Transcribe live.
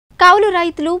కౌలు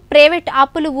రైతులు ప్రైవేట్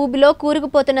అప్పులు ఊబిలో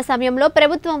కూరుకుపోతున్న సమయంలో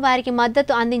ప్రభుత్వం వారికి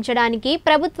మద్దతు అందించడానికి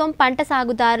ప్రభుత్వం పంట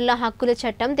సాగుదారుల హక్కుల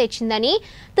చట్టం తెచ్చిందని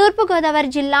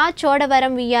తూర్పుగోదావరి జిల్లా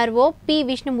చోడవరం వీఆర్ఓ పి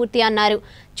విష్ణుమూర్తి అన్నారు.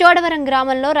 చోడవరం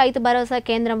గ్రామంలో రైతు భరోసా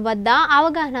కేంద్రం వద్ద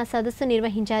అవగాహన సదస్సు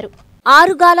నిర్వహించారు.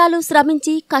 ఆరుగాలాలు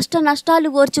శ్రమించి కష్ట నష్టాలు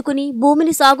ఓర్చుకుని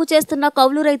భూమిని సాగు చేస్తున్న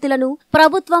కౌలు రైతులను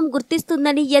ప్రభుత్వం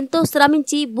గుర్తిస్తుందని, ఎంతో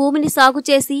శ్రమించి భూమిని సాగు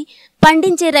చేసి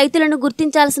పండించే రైతులను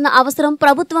గుర్తించాల్సిన అవసరం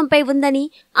ప్రభుత్వంపై ఉందని,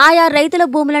 ఆయా రైతుల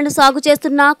భూములను సాగు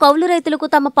చేస్తున్న కౌలు రైతులకు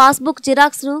తమ పాస్బుక్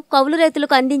జిరాక్స్ ను కౌలు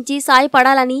రైతులకు అందించి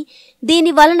సాయపడాలని,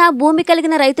 దీని వలన భూమి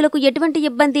కలిగిన రైతులకు ఎటువంటి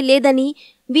ఇబ్బంది లేదని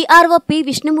వీఆర్ఓ పి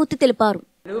విష్ణుమూర్తి తెలిపారు.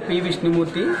 పి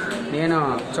విష్ణుమూర్తి, నేను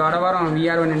చోడవరం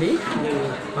వీఆర్ఓనండి.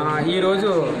 ఈరోజు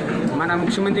మన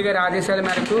ముఖ్యమంత్రి గారి ఆదేశాల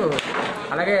మేరకు,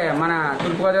 అలాగే మన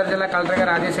తూర్పుగోదావరి జిల్లా కలెక్టర్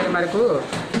గారి ఆదేశాల మేరకు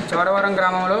చోడవరం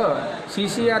గ్రామంలో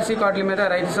సిసిఆర్సి కార్డుల మీద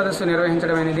రైతు సదస్సు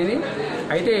నిర్వహించడం అనేది.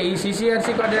 అయితే ఈ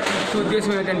సిసిఆర్సి కార్డు యొక్క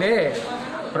ఉద్దేశం ఏమిటంటే,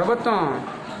 ప్రభుత్వం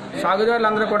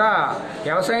సాగుదారులందరూ కూడా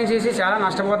వ్యవసాయం చేసి చాలా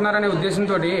నష్టపోతున్నారనే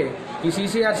ఉద్దేశంతో ఈ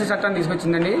సిసిఆర్సి చట్టాన్ని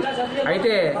తీసుకొచ్చిందండి.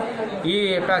 అయితే ఈ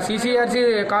యొక్క సిసిఆర్సి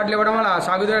కార్డులు ఇవ్వడం వల్ల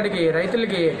సాగుదారుడికి,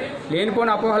 రైతులకి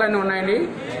లేనిపోని అపోహలన్నీ ఉన్నాయండి.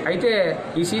 అయితే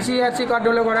ఈ సిసిఆర్సి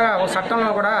కార్డులో కూడా,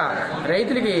 చట్టంలో కూడా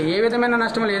రైతులకి ఏ విధమైన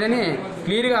నష్టం లేదని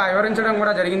క్లియర్గా వివరించడం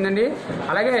కూడా జరిగిందండి.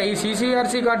 అలాగే ఈ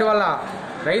సిసిఆర్సి కార్డు వల్ల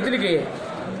రైతులకి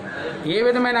ఏ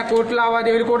విధమైన కోర్టు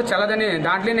లావాదేవీలు కూడా చెల్లదని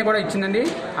దాంట్లోనే కూడా ఇచ్చిందండి.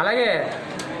 అలాగే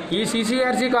ఈ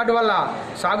సిసిఆర్సి కార్డు వల్ల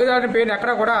సాగుదారుని పేరు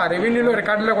ఎక్కడ కూడా రెవెన్యూలో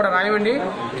రికార్డులో కూడా రాయమండి.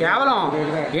 కేవలం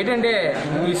ఏంటంటే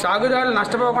ఈ సాగుదారులు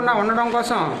నష్టపోకుండా ఉండడం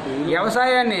కోసం,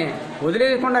 వ్యవసాయాన్ని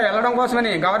వదిలేయకుండా వెళ్ళడం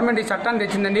కోసమని గవర్నమెంట్ ఈ చట్టాన్ని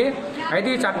తెచ్చిందండి. అయితే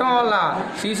ఈ చట్టం వల్ల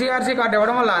సిసిఆర్సి కార్డు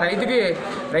ఇవ్వడం వల్ల రైతుకి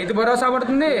రైతు భరోసా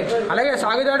పడుతుంది, అలాగే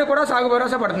సాగుదారుడు కూడా సాగు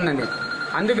భరోసా పడుతుందండి.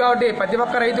 అందుకు కాబట్టి ప్రతి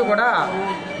ఒక్క రైతు కూడా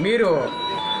మీరు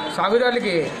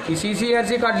సాగుదారులకి ఈ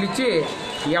సిసిఆర్సి కార్డులు ఇచ్చి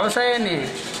వ్యవసాయాన్ని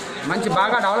మంచి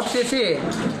బాగా డెవలప్ చేసి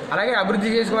అలాగే అభివృద్ధి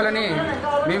చేసుకోవాలని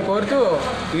మేము కోరుతూ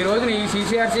ఈ రోజున ఈ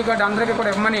సిసిఆర్సి కార్డు అందరికీ కూడా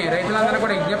ఇవ్వమని రైతులందరూ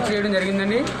కూడా విజ్ఞప్తి చేయడం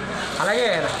జరిగిందండి. అలాగే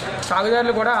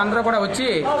సాగుదారులు కూడా అందరూ కూడా వచ్చి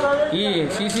ఈ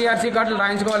సిసిఆర్సి కార్డులు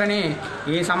రాయించుకోవాలని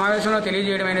ఈ సమావేశంలో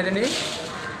తెలియజేయడం అయినదండి.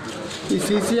 ఈ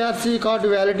సిసిఆర్సి కార్డు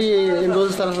వ్యాలిడిటీ ఎన్ని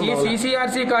రోజులు? ఈ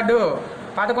సిసిఆర్సి కార్డు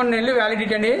 11 నెలలు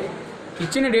వ్యాలిడిటీ అండి.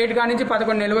 ఇచ్చిన డేట్ కాడి నుంచి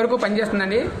 11 నెలల వరకు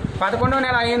పనిచేస్తుందండి. 11వ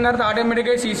నెల అయిన తర్వాత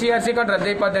ఆటోమేటిక్గా సిసిఆర్సి కార్డు రద్దు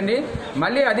అయిపోద్దండి.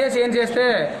 మళ్ళీ అదే చేంజ్ చేస్తే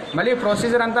మళ్ళీ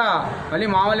ప్రొసీజర్ అంతా మళ్ళీ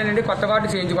మామూలేనండి, కొత్త కార్డు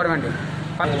చేయించుకోవడం అండి.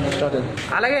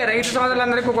 అలాగే రైతు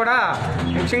సోదరులందరికీ కూడా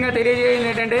ముఖ్యంగా తెలియజేయండి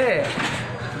ఏంటంటే,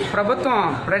 ప్రభుత్వం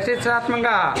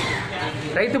ప్రతిష్టాత్మకంగా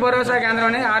రైతు భరోసా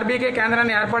కేంద్రాన్ని, ఆర్బీకే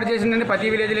కేంద్రాన్ని ఏర్పాటు చేసిందండి ప్రతి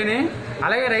విలేజ్లోని.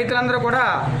 అలాగే రైతులందరూ కూడా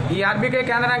ఈ ఆర్బీకే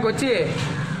కేంద్రానికి వచ్చి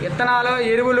విత్తనాలు,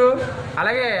 ఎరువులు,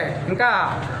 అలాగే ఇంకా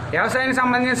వ్యవసాయానికి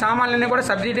సంబంధించిన సామాన్లన్నీ కూడా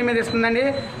సబ్సిడీ మీద ఇస్తుందండి.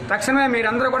 తక్షణమే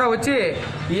మీరందరూ కూడా వచ్చి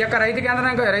ఈ యొక్క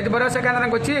రైతు భరోసా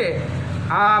కేంద్రానికి వచ్చి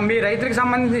మీ రైతులకు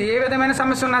సంబంధించి ఏ విధమైన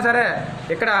సమస్య ఉన్నా సరే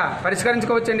ఇక్కడ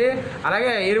పరిష్కరించుకోవచ్చండి.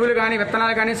 అలాగే ఎరువులు కానీ,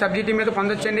 విత్తనాలు కానీ సబ్సిడీ మీద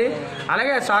పొందొచ్చండి.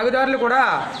 అలాగే సాగుదారులు కూడా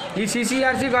ఈ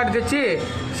సిసిఆర్సి కార్డు తెచ్చి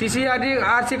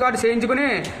సిసిఆర్సి కార్డు చేయించుకుని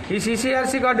ఈ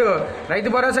సిసిఆర్సి కార్డు రైతు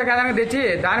భరోసా కేంద్రానికి తెచ్చి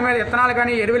దాని మీద విత్తనాలు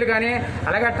కానీ, ఎరువులు కానీ,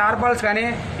 అలాగే టార్పాల్స్ కానీ,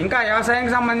 ఇంకా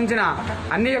వ్యవసాయానికి సంబంధించిన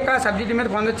అన్ని యొక్క సబ్సిడీ మీద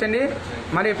పొందొచ్చండి.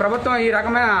 మరి ప్రభుత్వం ఈ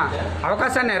రకమైన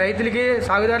అవకాశాన్ని రైతులకి,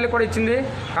 సాగుదారులకు కూడా ఇచ్చింది.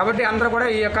 కాబట్టి అందరూ కూడా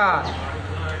ఈ యొక్క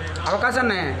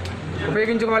అవకాశాన్ని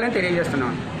ఉపయోగించుకోవాలని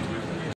తెలియజేస్తున్నాం.